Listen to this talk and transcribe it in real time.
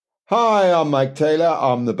Hi, I'm Mike Taylor.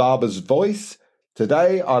 I'm the barber's voice.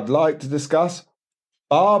 Today, I'd like to discuss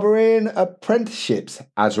barbering apprenticeships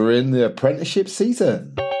as we're in the apprenticeship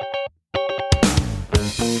season.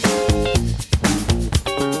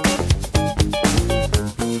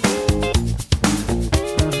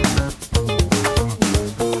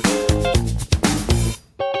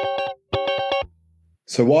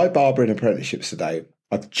 So why barbering apprenticeships today?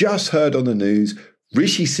 I've just heard on the news,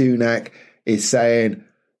 Rishi Sunak is saying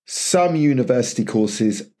some university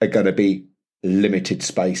courses are going to be limited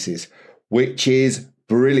spaces, which is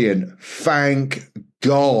brilliant. Thank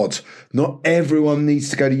God. Not everyone needs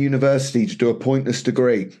to go to university to do a pointless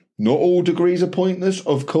degree. Not all degrees are pointless,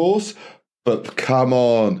 of course, but come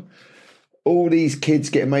on. All these kids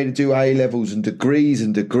getting made to do A-levels and degrees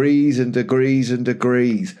and degrees and degrees and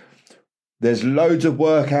degrees. There's loads of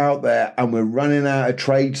work out there and we're running out of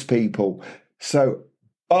tradespeople. So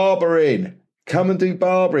barbering, come and do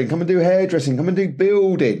barbering, come and do hairdressing, come and do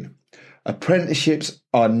building. Apprenticeships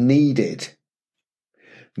are needed.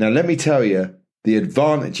 Now, let me tell you the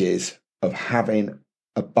advantages of having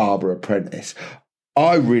a barber apprentice.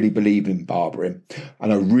 I really believe in barbering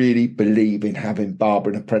and I really believe in having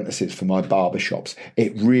barbering apprentices for my barber shops.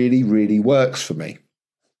 It really, really works for me.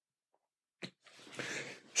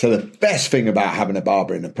 So the best thing about having a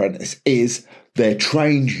barbering apprentice is they're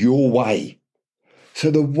trained your way. So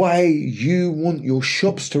the way you want your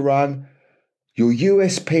shops to run, your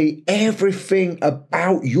USP, everything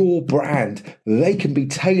about your brand, they can be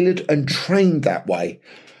tailored and trained that way.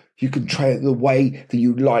 You can train the way that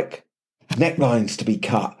you like necklines to be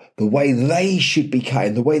cut, the way they should be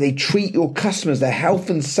cut, the way they treat your customers, their health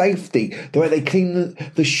and safety, the way they clean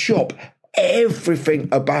the shop, everything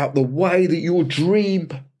about the way that your dream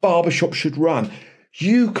barbershop should run.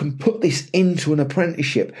 You can put this into an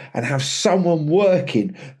apprenticeship and have someone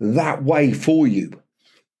working that way for you.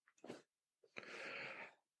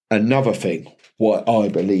 Another thing, what I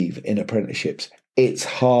believe in apprenticeships, it's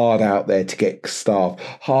hard out there to get staff,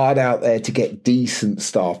 hard out there to get decent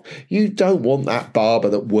staff. You don't want that barber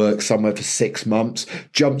that works somewhere for 6 months,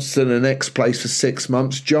 jumps to the next place for 6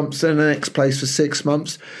 months, jumps to the next place for 6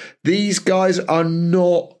 months. These guys are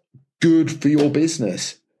not good for your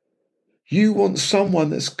business. You want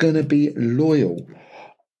someone that's going to be loyal.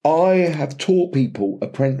 I have taught people,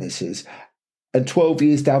 apprentices, and 12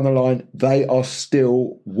 years down the line, they are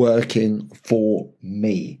still working for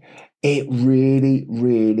me. It really,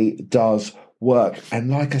 really does work. And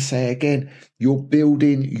like I say again, you're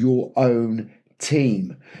building your own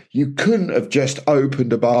team. You couldn't have just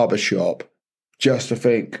opened a barber shop just to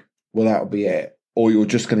think, well, that'll be it. Or you're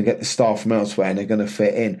just going to get the staff from elsewhere and they're going to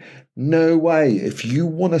fit in. No way. If you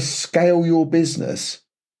want to scale your business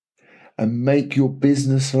and make your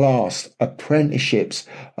business last, apprenticeships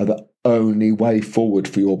are the only way forward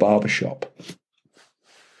for your barbershop.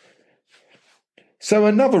 So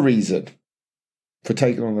another reason for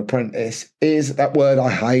taking on an apprentice is that word I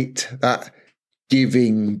hate, that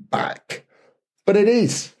giving back. But it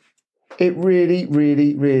is. It really,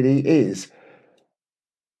 really, really is.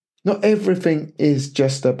 Not everything is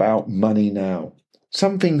just about money now.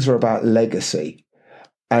 Some things are about legacy.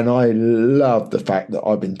 And I love the fact that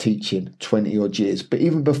I've been teaching 20 odd years. But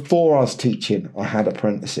even before I was teaching, I had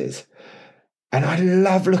apprentices. And I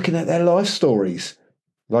love looking at their life stories.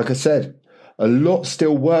 Like I said, a lot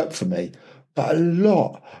still work for me, but a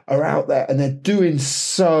lot are out there and they're doing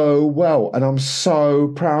so well. And I'm so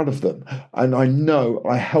proud of them. And I know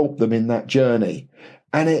I help them in that journey.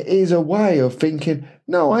 And it is a way of thinking,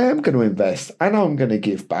 no, I am going to invest and I'm going to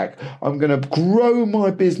give back. I'm going to grow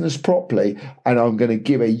my business properly and I'm going to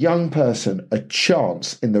give a young person a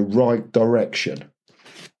chance in the right direction.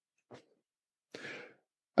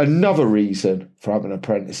 Another reason for having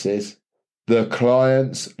apprentices, the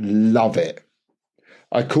clients love it.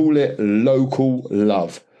 I call it local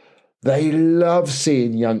love. They love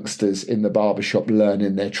seeing youngsters in the barbershop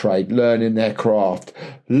learning their trade, learning their craft,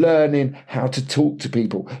 learning how to talk to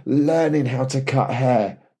people, learning how to cut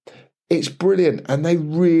hair. It's brilliant and they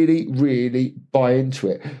really, really buy into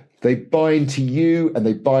it. They buy into you and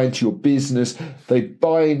they buy into your business. They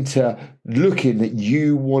buy into looking that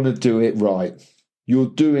you want to do it right. You're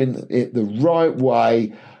doing it the right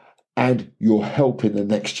way and you're helping the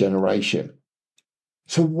next generation.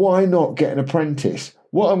 So why not get an apprentice?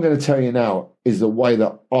 What I'm going to tell you now is the way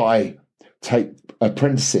that I take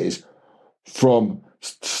apprentices from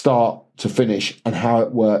start to finish and how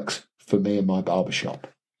it works for me in my barbershop.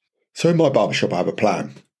 So in my barbershop, I have a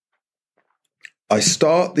plan. I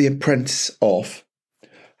start the apprentice off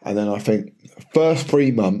and then I think first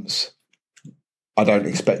 3 months, I don't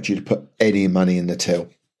expect you to put any money in the till.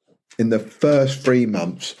 In the first 3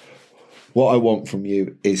 months, What I want from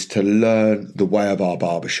you is to learn the way of our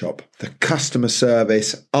barbershop, the customer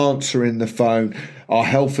service, answering the phone, our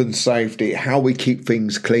health and safety, how we keep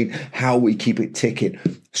things clean, how we keep it ticking.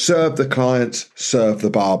 Serve the clients, serve the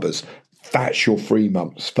barbers. That's your 3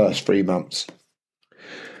 months, first 3 months.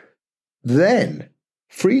 Then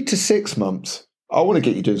 3 to 6 months, I want to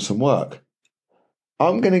get you doing some work.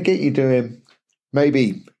 I'm going to get you doing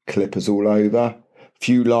maybe clippers all over, a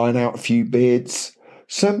few line out, a few beards,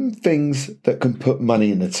 some things that can put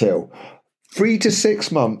money in the till. 3 to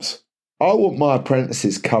 6 months, I want my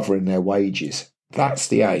apprentices covering their wages. That's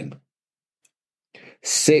the aim.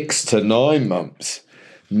 6 to 9 months,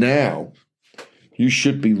 now you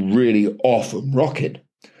should be really off and rocking.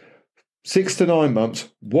 6 to 9 months,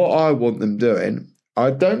 what I want them doing,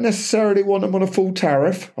 I don't necessarily want them on a full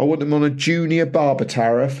tariff. I want them on a junior barber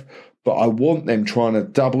tariff, but I want them trying to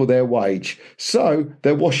double their wage. So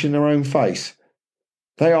they're washing their own face.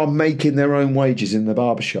 They are making their own wages in the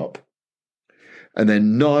barbershop. And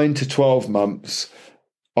then 9 to 12 months,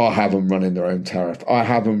 I have them running their own tariff. I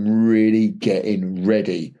have them really getting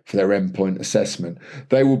ready for their endpoint assessment.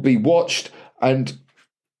 They will be watched and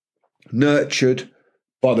nurtured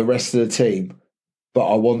by the rest of the team, but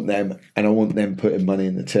I want them, and I want them putting money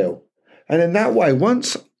in the till. And in that way,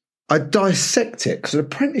 once I dissect it, because an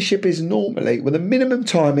apprenticeship is normally, well, the minimum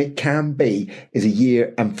time it can be is 1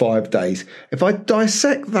 year and 5 days. If I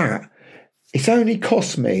dissect that, it's only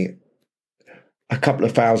cost me a couple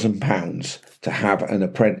of £1,000 to have an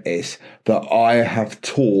apprentice that I have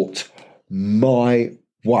taught my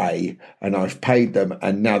way, and I've paid them,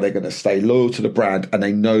 and now they're going to stay loyal to the brand, and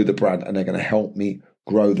they know the brand, and they're going to help me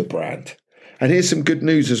grow the brand. And here's some good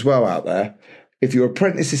news as well out there. If your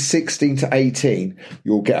apprentice is 16 to 18,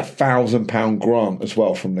 you'll get a £1,000 grant as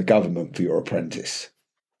well from the government for your apprentice.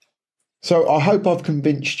 So I hope I've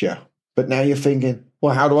convinced you. But now you're thinking,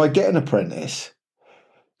 well, how do I get an apprentice?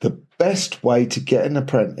 The best way to get an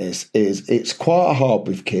apprentice is, it's quite hard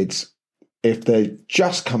with kids if they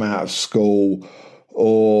just come out of school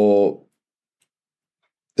or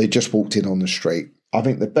they just walked in on the street. I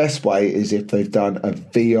think the best way is if they've done a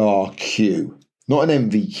VRQ. Not an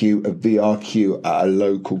MVQ, a VRQ at a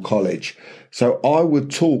local college. So I would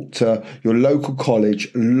talk to your local college,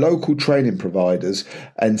 local training providers,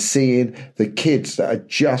 and seeing the kids that are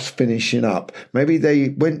just finishing up. Maybe they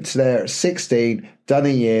went to there at 16, done a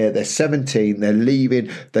year, they're 17, they're leaving,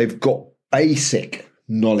 they've got basic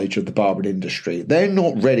knowledge of the barbering industry. They're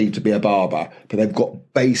not ready to be a barber, but they've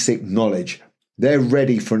got basic knowledge. They're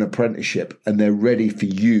ready for an apprenticeship, and they're ready for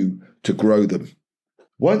you to grow them.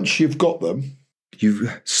 Once you've got them, you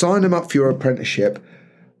sign them up for your apprenticeship,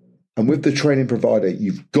 and with the training provider,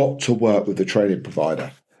 you've got to work with the training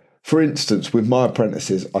provider. For instance, with my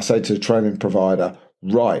apprentices, I say to the training provider,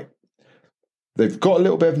 right, they've got a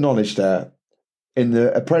little bit of knowledge there. In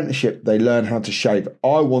the apprenticeship, they learn how to shave.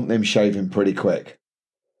 I want them shaving pretty quick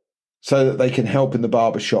so that they can help in the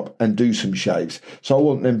barber shop and do some shaves. So I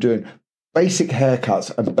want them doing basic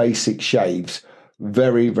haircuts and basic shaves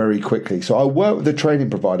very, very quickly. So I work with the training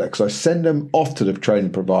provider because I send them off to the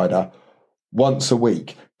training provider once a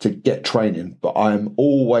week to get training. But I'm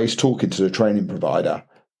always talking to the training provider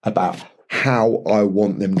about how I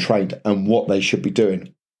want them trained and what they should be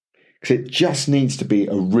doing. Because it just needs to be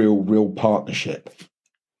a real partnership.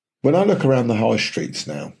 When I look around the high streets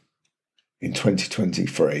now in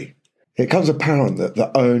 2023, it becomes apparent that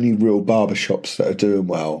the only real barbershops that are doing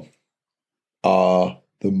well are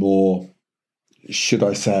the more, should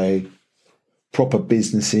I say, proper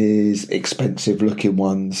businesses, expensive looking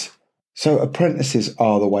ones. So apprentices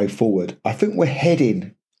are the way forward. I think we're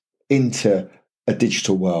heading into a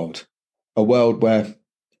digital world, a world where,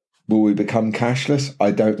 will we become cashless?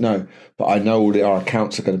 I don't know, but I know all our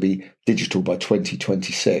accounts are going to be digital by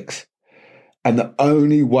 2026. And the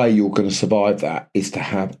only way you're going to survive that is to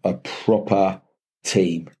have a proper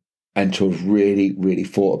team and to have really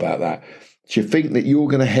thought about that. Do you think that you're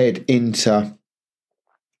going to head into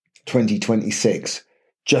 2026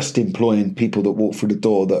 just employing people that walk through the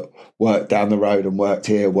door that worked down the road and worked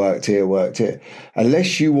here?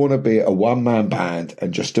 Unless you want to be a one-man band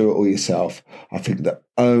and just do it all yourself, I think the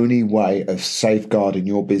only way of safeguarding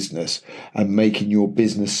your business and making your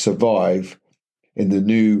business survive in the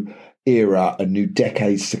new era and new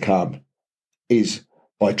decades to come is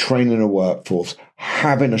by training a workforce,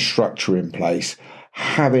 having a structure in place,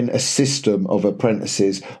 having a system of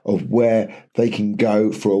apprentices of where they can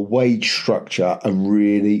go for a wage structure and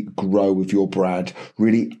really grow with your brand,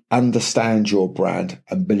 really understand your brand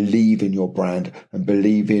and believe in your brand and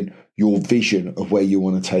believe in your vision of where you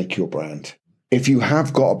want to take your brand. If you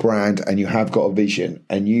have got a brand and you have got a vision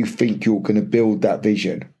and you think you're going to build that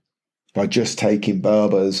vision, by just taking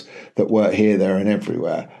barbers that work here, there and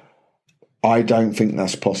everywhere. I don't think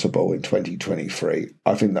that's possible in 2023.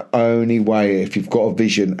 I think the only way, if you've got a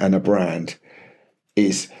vision and a brand,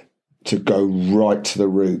 is to go right to the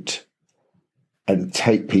root and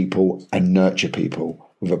take people and nurture people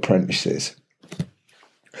with apprentices.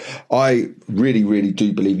 I really, really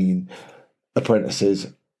do believe in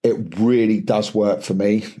apprentices. It really does work for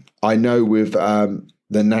me. I know with the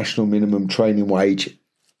national minimum training wage,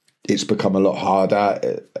 it's become a lot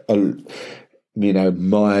harder.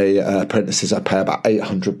 My apprentices, I pay about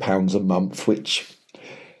 £800 a month, which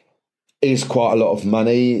is quite a lot of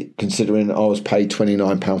money considering I was paid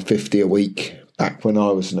 £29.50 a week back when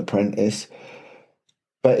I was an apprentice.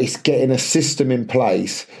 But it's getting a system in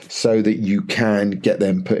place so that you can get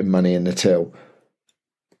them putting money in the till.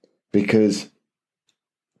 Because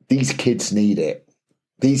these kids need it.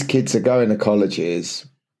 These kids are going to colleges,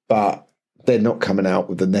 but they're not coming out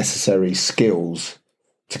with the necessary skills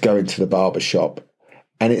to go into the barber shop.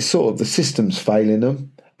 And it's sort of the system's failing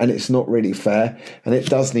them, and it's not really fair. And it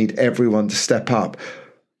does need everyone to step up.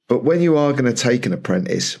 But when you are going to take an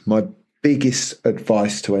apprentice, my biggest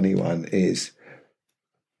advice to anyone is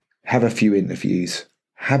have a few interviews,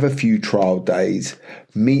 have a few trial days,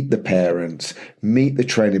 meet the parents, meet the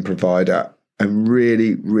training provider, and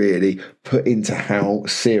really, really put into how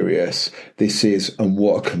serious this is and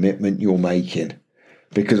what a commitment you're making.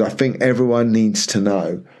 Because I think everyone needs to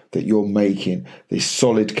know that you're making this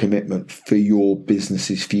solid commitment for your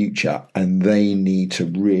business's future, and they need to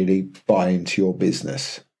really buy into your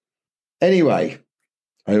business. Anyway,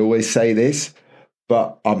 I always say this,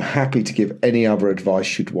 but I'm happy to give any other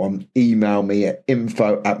advice you'd want. Email me at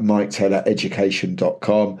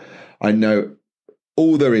info@miketayloreducation.com. I know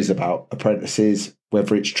all there is about apprentices,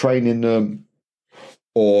 whether it's training them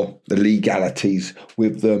or the legalities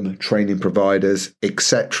with them, training providers,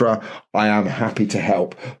 etc. I am happy to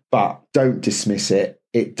help, but don't dismiss it.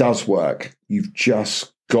 It does work. You've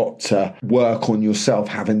just got to work on yourself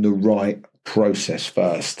having the right process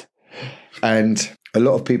first. And a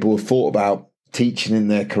lot of people have thought about teaching in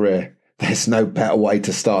their career. There's no better way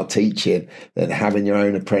to start teaching than having your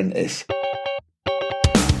own apprentice.